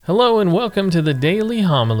Hello and welcome to the Daily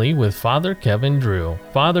Homily with Father Kevin Drew.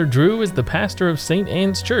 Father Drew is the pastor of St.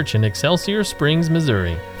 Anne's Church in Excelsior Springs,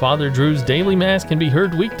 Missouri. Father Drew's daily mass can be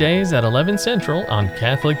heard weekdays at 11 Central on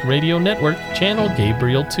Catholic Radio Network, channel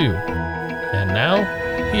Gabriel 2. And now,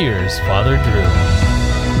 here's Father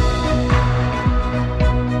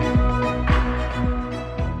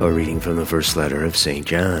Drew. A reading from the first letter of St.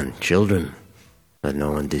 John. Children, let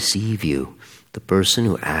no one deceive you. The person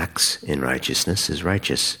who acts in righteousness is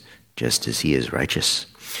righteous, just as he is righteous.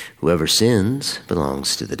 Whoever sins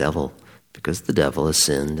belongs to the devil, because the devil has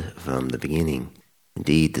sinned from the beginning.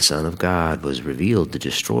 Indeed, the Son of God was revealed to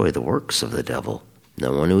destroy the works of the devil.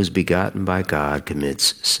 No one who is begotten by God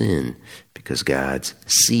commits sin, because God's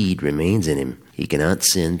seed remains in him. He cannot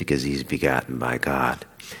sin because he is begotten by God.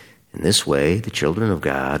 In this way, the children of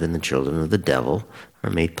God and the children of the devil are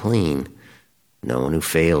made plain. No one who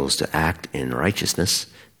fails to act in righteousness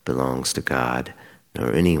belongs to God,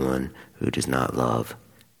 nor anyone who does not love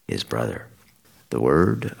his brother. The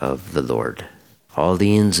word of the Lord. All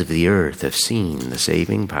the ends of the earth have seen the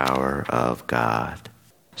saving power of God.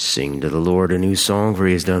 Sing to the Lord a new song, for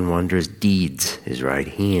he has done wondrous deeds. His right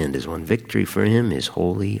hand has won victory for him, his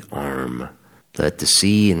holy arm. Let the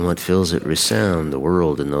sea and what fills it resound, the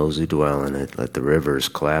world and those who dwell in it. Let the rivers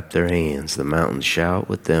clap their hands, the mountains shout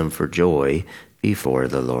with them for joy before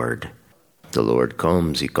the Lord. The Lord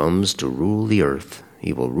comes, he comes to rule the earth.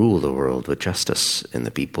 He will rule the world with justice and the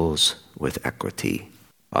peoples with equity.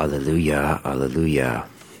 Alleluia, alleluia.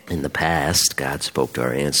 In the past, God spoke to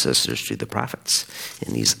our ancestors through the prophets.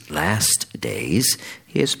 In these last days,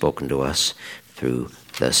 he has spoken to us through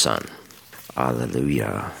the Son.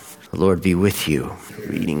 Alleluia. The Lord be with you.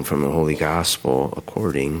 Reading from the Holy Gospel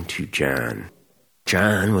according to John.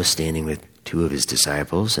 John was standing with two of his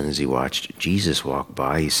disciples, and as he watched Jesus walk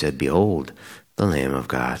by, he said, "Behold, the Lamb of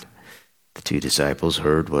God." The two disciples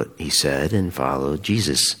heard what he said and followed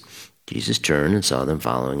Jesus. Jesus turned and saw them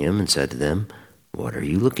following him and said to them, "What are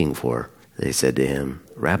you looking for?" They said to him,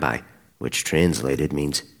 "Rabbi," which translated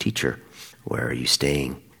means teacher, "where are you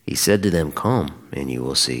staying?" He said to them, "Come, and you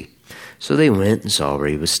will see." So they went and saw where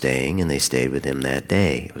he was staying, and they stayed with him that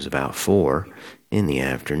day. It was about 4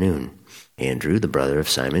 p.m. Andrew, the brother of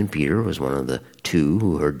Simon Peter, was one of the two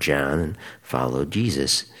who heard John and followed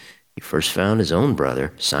Jesus. He first found his own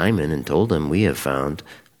brother, Simon, and told him, "We have found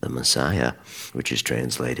the Messiah," which is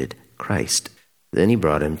translated Christ. Then he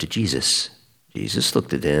brought him to Jesus. Jesus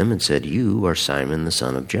looked at him and said, "You are Simon, the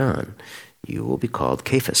son of John. You will be called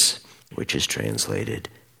Cephas," which is translated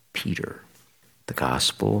Peter. The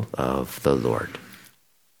Gospel of the Lord.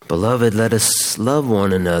 Beloved, let us love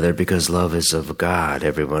one another because love is of God.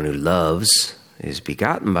 Everyone who loves is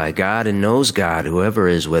begotten by God and knows God. Whoever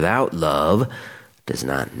is without love does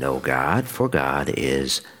not know God, for God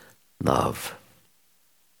is love.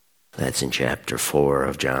 That's in chapter 4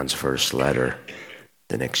 of John's first letter,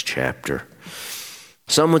 the next chapter.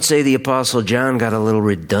 Some would say the Apostle John got a little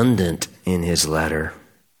redundant in his letter,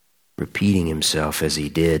 repeating himself as he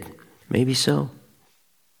did. Maybe so.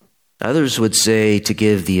 Others would say to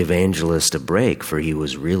give the evangelist a break, for he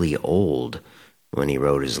was really old when he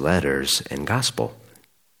wrote his letters and gospel.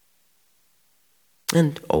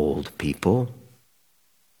 And old people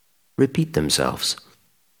repeat themselves.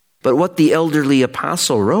 But what the elderly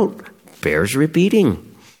apostle wrote bears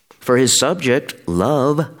repeating. For his subject,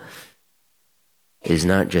 love, is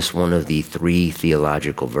not just one of the 3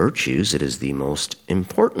 theological virtues, it is the most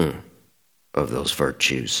important of those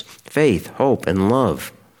virtues. Faith, hope, and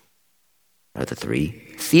love are the 3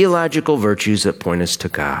 theological virtues that point us to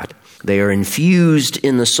God. They are infused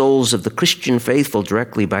in the souls of the Christian faithful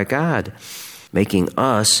directly by God, making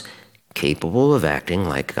us capable of acting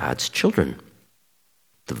like God's children.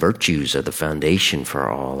 The virtues are the foundation for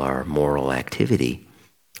all our moral activity,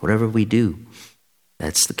 whatever we do.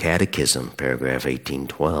 That's the Catechism, paragraph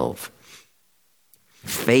 1812.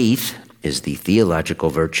 Faith is the theological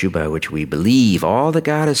virtue by which we believe all that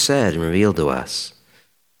God has said and revealed to us.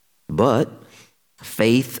 But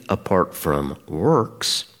faith apart from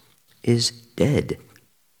works is dead,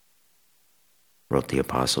 wrote the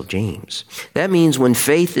Apostle James. That means when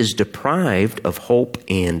faith is deprived of hope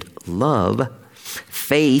and love,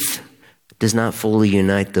 faith does not fully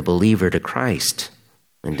unite the believer to Christ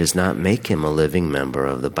and does not make him a living member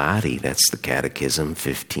of the body. That's the Catechism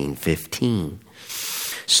 15:15.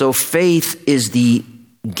 So faith is the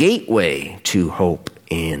gateway to hope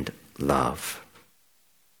and love.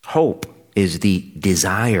 Hope is the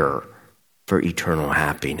desire for eternal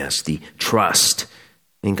happiness, the trust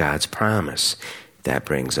in God's promise. That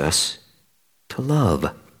brings us to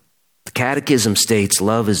love. The Catechism states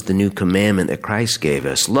love is the new commandment that Christ gave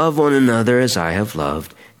us. Love one another as I have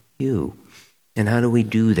loved you. And how do we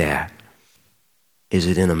do that? Is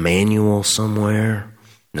it in a manual somewhere?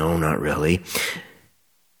 No, not really.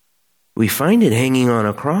 We find it hanging on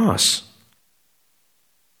a cross.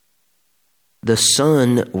 The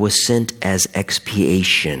Son was sent as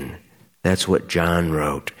expiation. That's what John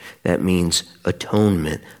wrote. That means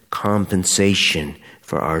atonement, compensation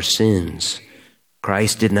for our sins.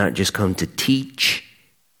 Christ did not just come to teach.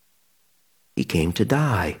 He came to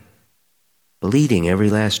die, bleeding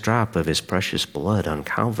every last drop of his precious blood on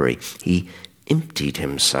Calvary. He emptied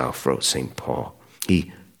himself, wrote St. Paul.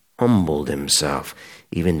 He humbled himself,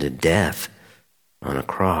 even to death on a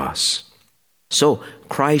cross. So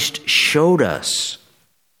Christ showed us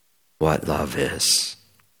what love is.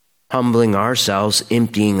 Humbling ourselves,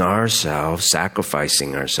 emptying ourselves,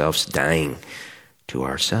 sacrificing ourselves, dying to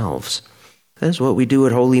ourselves. That's what we do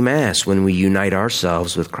at Holy Mass when we unite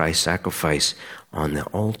ourselves with Christ's sacrifice on the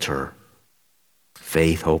altar.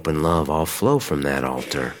 Faith, hope, and love all flow from that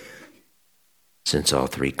altar, since all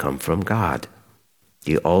three come from God.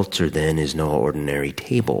 The altar then is no ordinary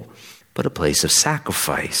table, but a place of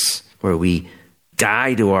sacrifice where we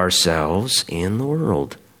die to ourselves and the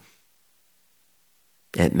world.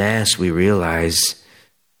 At Mass, we realize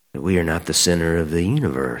that we are not the center of the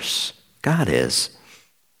universe. God is.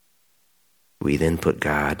 We then put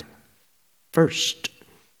God first.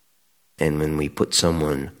 And when we put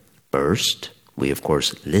someone first, we of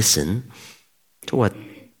course listen to what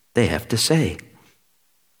they have to say.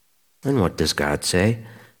 And what does God say?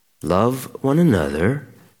 Love one another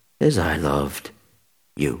as I loved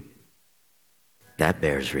you. That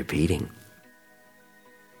bears repeating.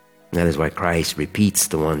 That is why Christ repeats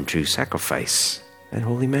the one true sacrifice at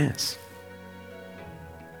Holy Mass.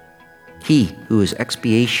 He who is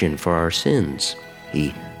expiation for our sins,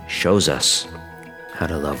 he shows us how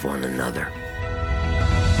to love one another.